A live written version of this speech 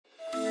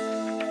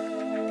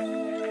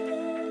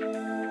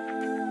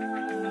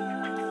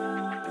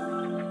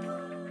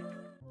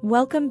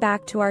Welcome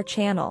back to our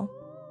channel.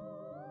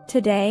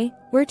 Today,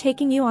 we're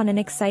taking you on an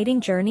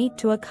exciting journey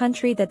to a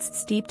country that's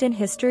steeped in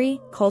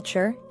history,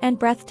 culture, and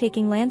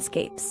breathtaking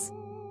landscapes.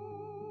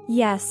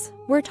 Yes,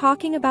 we're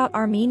talking about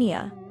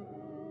Armenia.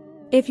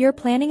 If you're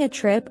planning a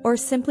trip or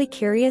simply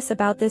curious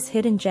about this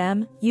hidden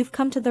gem, you've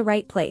come to the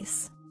right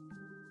place.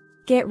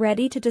 Get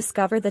ready to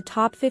discover the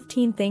top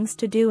 15 things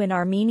to do in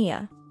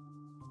Armenia.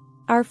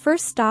 Our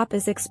first stop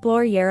is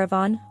explore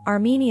Yerevan,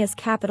 Armenia's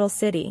capital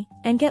city,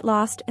 and get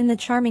lost in the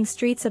charming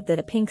streets of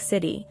the Pink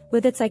City,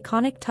 with its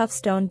iconic tough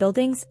stone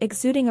buildings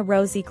exuding a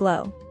rosy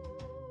glow.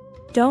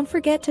 Don't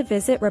forget to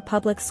visit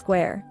Republic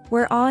Square,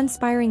 where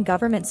awe-inspiring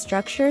government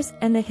structures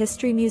and the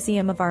History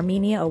Museum of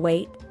Armenia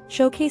await,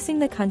 showcasing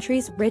the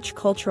country's rich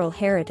cultural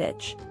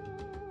heritage.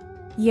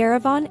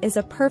 Yerevan is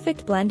a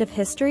perfect blend of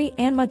history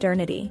and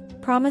modernity,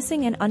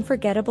 promising an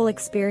unforgettable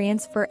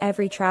experience for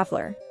every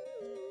traveler.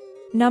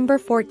 Number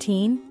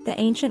 14, the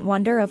ancient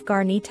wonder of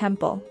Garni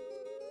Temple.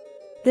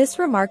 This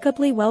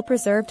remarkably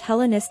well-preserved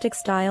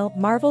Hellenistic-style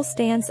marvel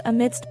stands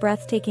amidst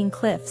breathtaking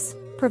cliffs,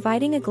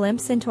 providing a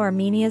glimpse into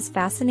Armenia's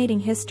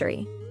fascinating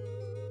history.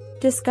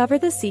 Discover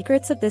the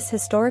secrets of this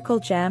historical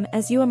gem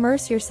as you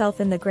immerse yourself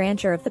in the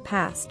grandeur of the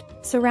past,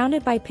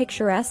 surrounded by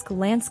picturesque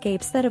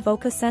landscapes that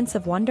evoke a sense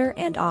of wonder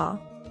and awe.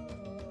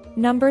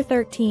 Number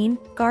 13,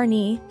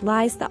 Garni,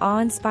 lies the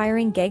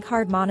awe-inspiring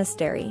Garni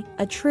Monastery,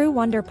 a true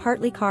wonder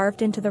partly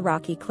carved into the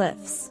rocky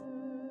cliffs.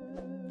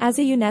 As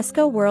a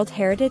UNESCO World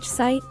Heritage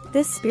Site,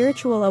 this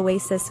spiritual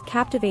oasis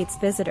captivates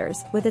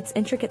visitors with its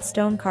intricate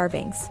stone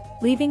carvings,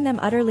 leaving them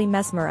utterly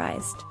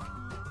mesmerized.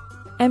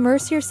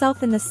 Immerse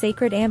yourself in the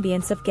sacred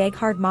ambience of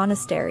Garni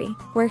Monastery,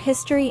 where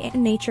history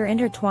and nature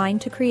intertwine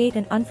to create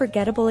an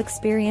unforgettable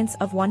experience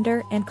of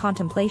wonder and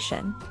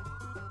contemplation.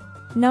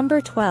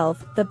 Number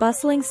 12, the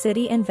bustling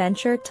city and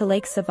venture to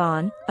Lake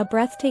Sevan, a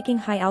breathtaking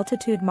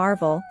high-altitude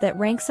marvel that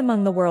ranks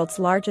among the world's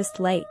largest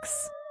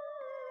lakes.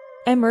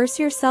 Immerse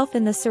yourself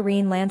in the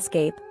serene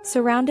landscape,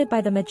 surrounded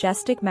by the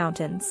majestic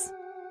mountains.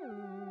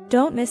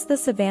 Don't miss the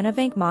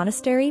Noravank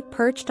Monastery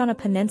perched on a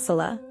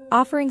peninsula,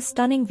 offering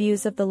stunning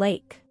views of the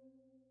lake.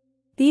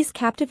 These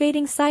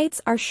captivating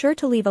sights are sure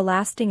to leave a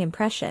lasting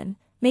impression,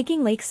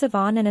 making Lake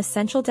Sevan an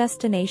essential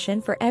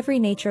destination for every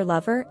nature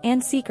lover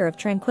and seeker of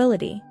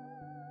tranquility.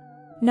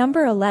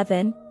 Number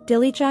 11,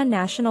 Dilijan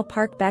National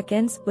Park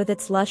beckons with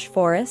its lush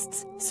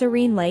forests,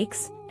 serene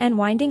lakes, and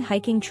winding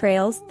hiking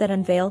trails that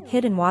unveil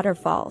hidden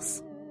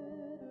waterfalls.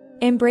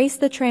 Embrace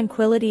the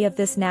tranquility of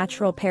this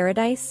natural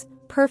paradise,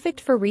 perfect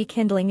for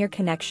rekindling your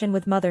connection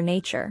with Mother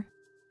Nature.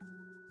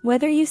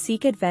 Whether you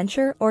seek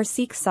adventure or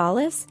seek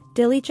solace,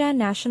 Dilijan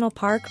National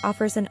Park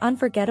offers an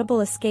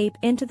unforgettable escape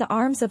into the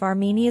arms of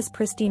Armenia's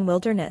pristine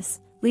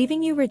wilderness,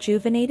 leaving you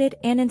rejuvenated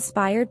and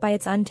inspired by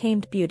its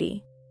untamed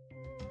beauty.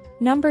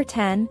 Number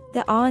 10,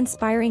 the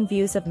awe-inspiring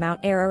views of Mount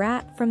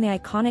Ararat from the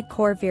iconic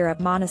Yerevan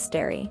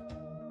Monastery.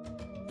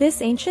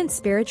 This ancient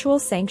spiritual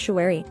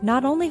sanctuary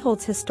not only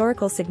holds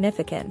historical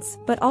significance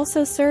but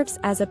also serves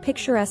as a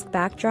picturesque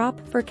backdrop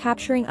for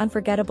capturing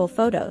unforgettable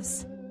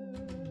photos.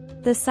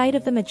 The sight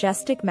of the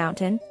majestic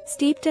mountain,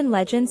 steeped in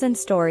legends and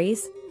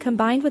stories,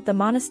 combined with the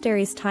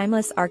monastery's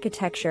timeless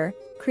architecture,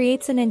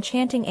 creates an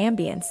enchanting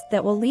ambience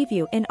that will leave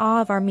you in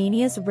awe of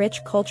Armenia's rich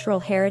cultural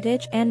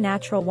heritage and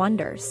natural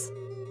wonders.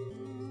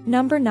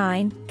 Number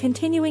 9,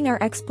 continuing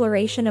our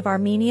exploration of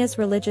Armenia's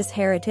religious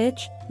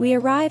heritage, we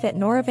arrive at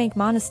Noravank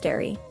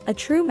Monastery, a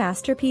true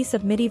masterpiece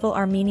of medieval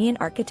Armenian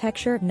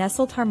architecture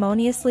nestled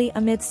harmoniously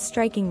amidst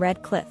striking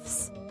red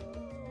cliffs.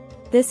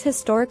 This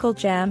historical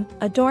gem,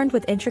 adorned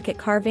with intricate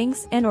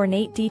carvings and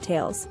ornate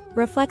details,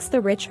 reflects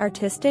the rich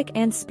artistic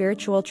and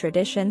spiritual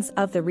traditions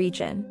of the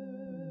region.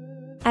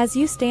 As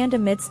you stand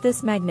amidst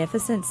this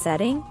magnificent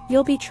setting,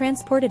 you'll be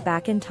transported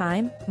back in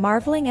time,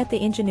 marveling at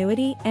the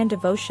ingenuity and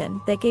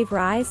devotion that gave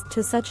rise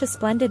to such a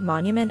splendid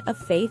monument of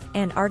faith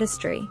and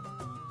artistry.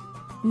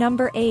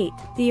 Number 8,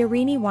 the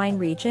Areni wine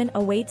region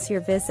awaits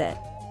your visit.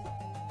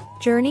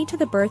 Journey to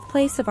the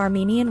birthplace of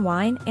Armenian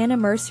wine and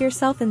immerse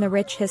yourself in the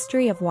rich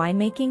history of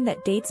winemaking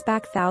that dates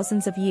back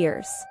thousands of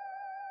years.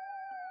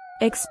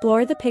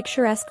 Explore the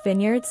picturesque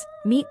vineyards,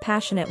 meet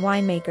passionate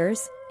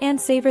winemakers, and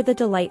savor the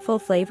delightful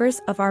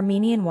flavors of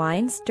Armenian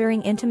wines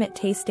during intimate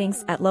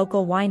tastings at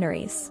local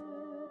wineries.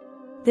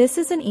 This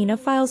is an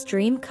enophile's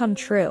dream come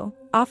true,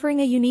 offering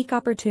a unique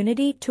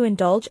opportunity to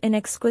indulge in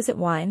exquisite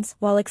wines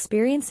while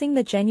experiencing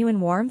the genuine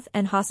warmth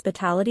and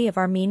hospitality of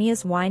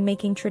Armenia's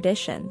winemaking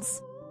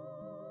traditions.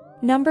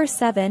 Number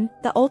 7,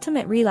 the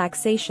ultimate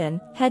relaxation,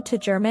 head to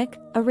Jermuk,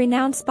 a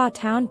renowned spa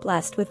town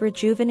blessed with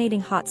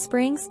rejuvenating hot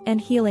springs and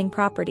healing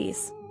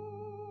properties.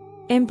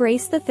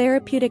 Embrace the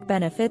therapeutic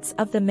benefits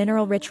of the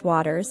mineral-rich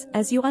waters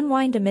as you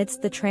unwind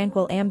amidst the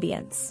tranquil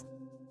ambience.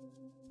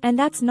 And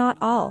that's not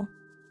all.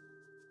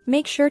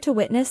 Make sure to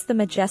witness the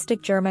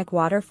majestic Jermuk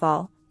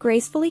waterfall,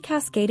 gracefully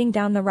cascading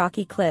down the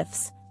rocky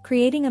cliffs,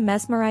 creating a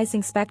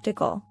mesmerizing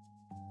spectacle.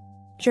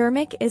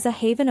 Jermuk is a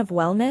haven of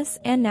wellness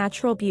and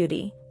natural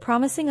beauty,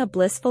 promising a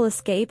blissful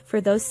escape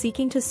for those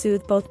seeking to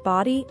soothe both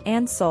body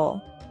and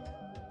soul.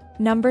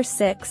 Number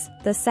 6,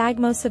 the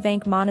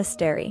Noravank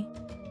Monastery.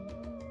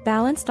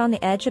 Balanced on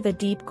the edge of a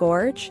deep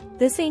gorge,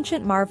 this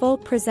ancient marvel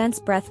presents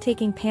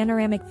breathtaking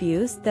panoramic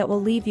views that will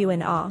leave you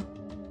in awe.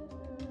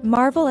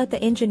 Marvel at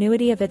the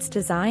ingenuity of its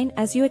design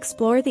as you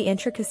explore the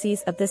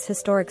intricacies of this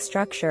historic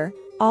structure,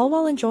 all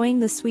while enjoying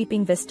the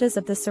sweeping vistas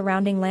of the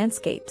surrounding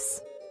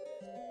landscapes.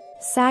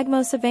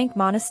 Noravank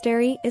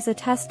Monastery is a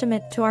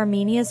testament to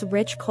Armenia's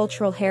rich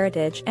cultural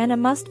heritage and a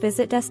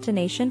must-visit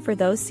destination for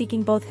those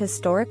seeking both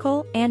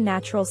historical and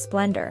natural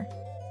splendor.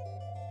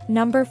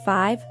 Number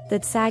 5, the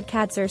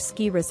Tsagkadzor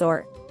Ski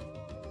Resort.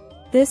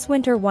 This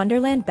winter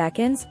wonderland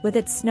beckons with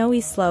its snowy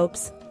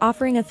slopes,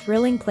 offering a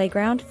thrilling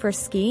playground for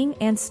skiing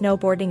and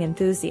snowboarding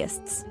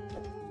enthusiasts.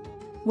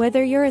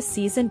 Whether you're a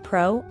seasoned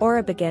pro or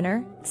a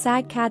beginner,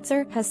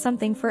 Tsagkadzor has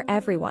something for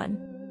everyone.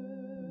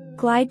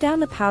 Glide down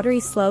the powdery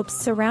slopes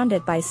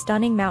surrounded by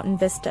stunning mountain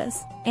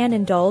vistas, and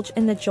indulge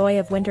in the joy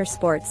of winter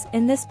sports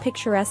in this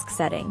picturesque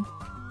setting.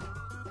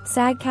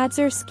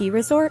 Tsagkadzor Ski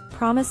Resort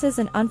promises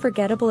an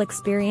unforgettable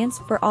experience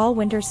for all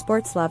winter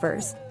sports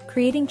lovers,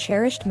 creating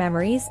cherished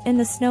memories in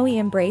the snowy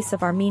embrace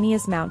of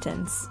Armenia's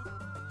mountains.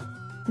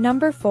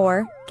 Number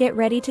 4, get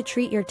ready to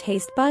treat your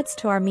taste buds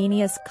to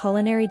Armenia's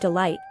culinary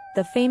delight,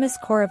 the famous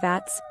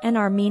korovats and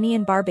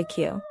Armenian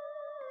barbecue.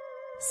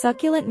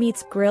 Succulent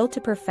meats grilled to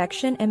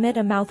perfection emit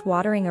a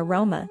mouth-watering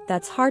aroma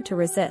that's hard to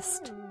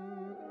resist.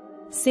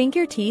 Sink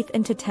your teeth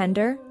into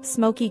tender,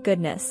 smoky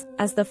goodness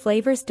as the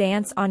flavors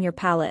dance on your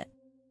palate.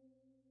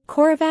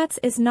 Korovats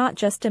is not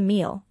just a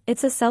meal,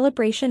 it's a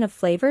celebration of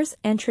flavors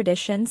and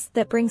traditions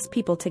that brings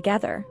people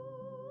together.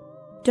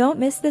 Don't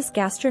miss this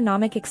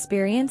gastronomic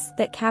experience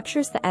that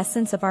captures the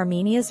essence of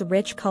Armenia's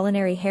rich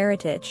culinary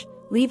heritage,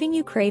 leaving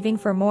you craving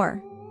for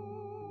more.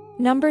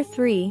 Number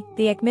 3,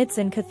 the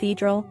Ekmitsan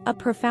Cathedral, a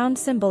profound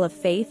symbol of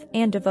faith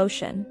and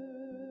devotion.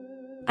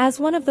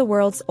 As one of the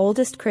world's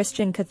oldest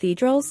Christian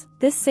cathedrals,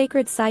 this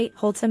sacred site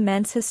holds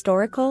immense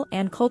historical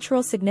and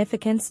cultural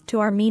significance to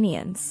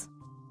Armenians.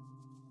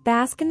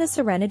 Bask in the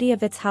serenity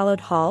of its hallowed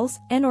halls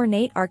and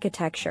ornate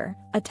architecture,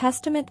 a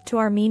testament to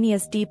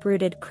Armenia's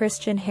deep-rooted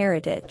Christian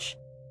heritage.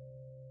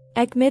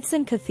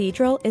 Ekmitsan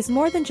Cathedral is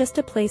more than just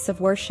a place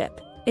of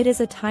worship. It is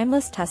a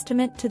timeless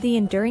testament to the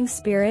enduring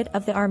spirit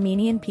of the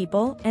Armenian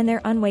people and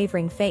their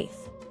unwavering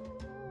faith.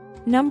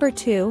 Number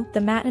 2,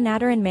 the Mount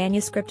Ararat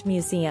Manuscript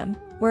Museum,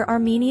 where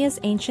Armenia's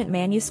ancient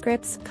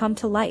manuscripts come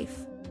to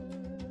life.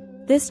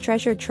 This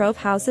treasure trove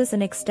houses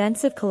an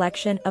extensive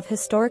collection of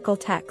historical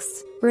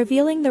texts,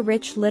 revealing the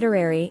rich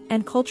literary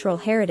and cultural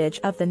heritage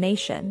of the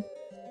nation.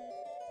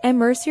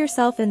 Immerse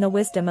yourself in the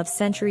wisdom of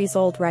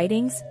centuries-old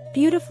writings,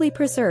 beautifully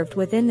preserved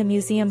within the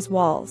museum's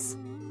walls.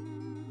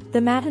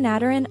 The Mount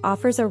Ararat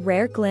offers a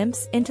rare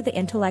glimpse into the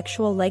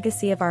intellectual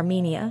legacy of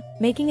Armenia,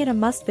 making it a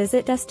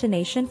must-visit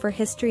destination for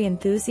history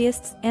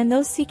enthusiasts and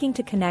those seeking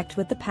to connect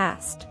with the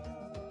past.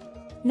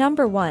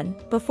 Number 1,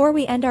 before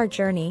we end our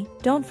journey,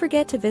 don't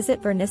forget to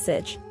visit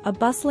Vernissage, a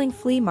bustling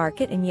flea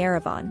market in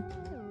Yerevan.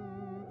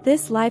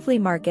 This lively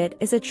market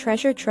is a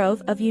treasure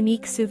trove of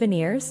unique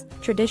souvenirs,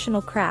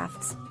 traditional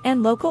crafts,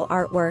 and local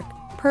artwork,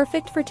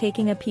 perfect for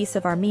taking a piece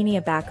of Armenia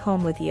back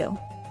home with you.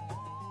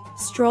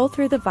 Stroll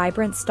through the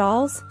vibrant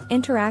stalls,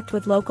 interact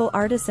with local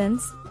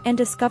artisans, and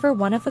discover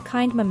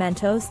one-of-a-kind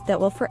mementos that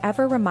will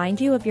forever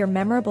remind you of your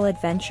memorable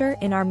adventure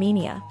in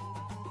Armenia.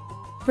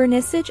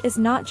 Vernissage is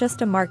not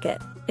just a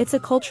market, it's a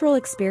cultural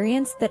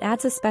experience that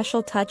adds a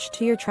special touch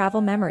to your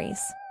travel memories.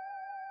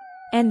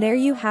 And there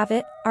you have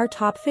it, our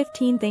top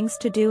 15 things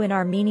to do in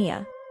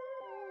Armenia.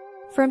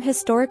 From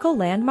historical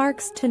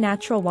landmarks to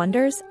natural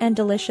wonders and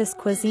delicious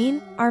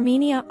cuisine,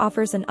 Armenia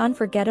offers an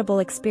unforgettable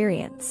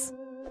experience.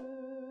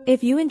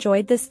 If you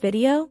enjoyed this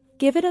video,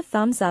 give it a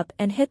thumbs up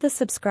and hit the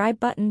subscribe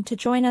button to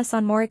join us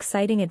on more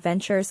exciting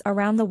adventures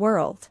around the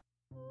world.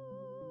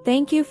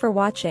 Thank you for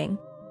watching.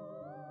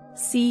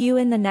 See you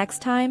in the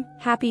next time.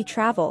 Happy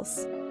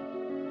travels!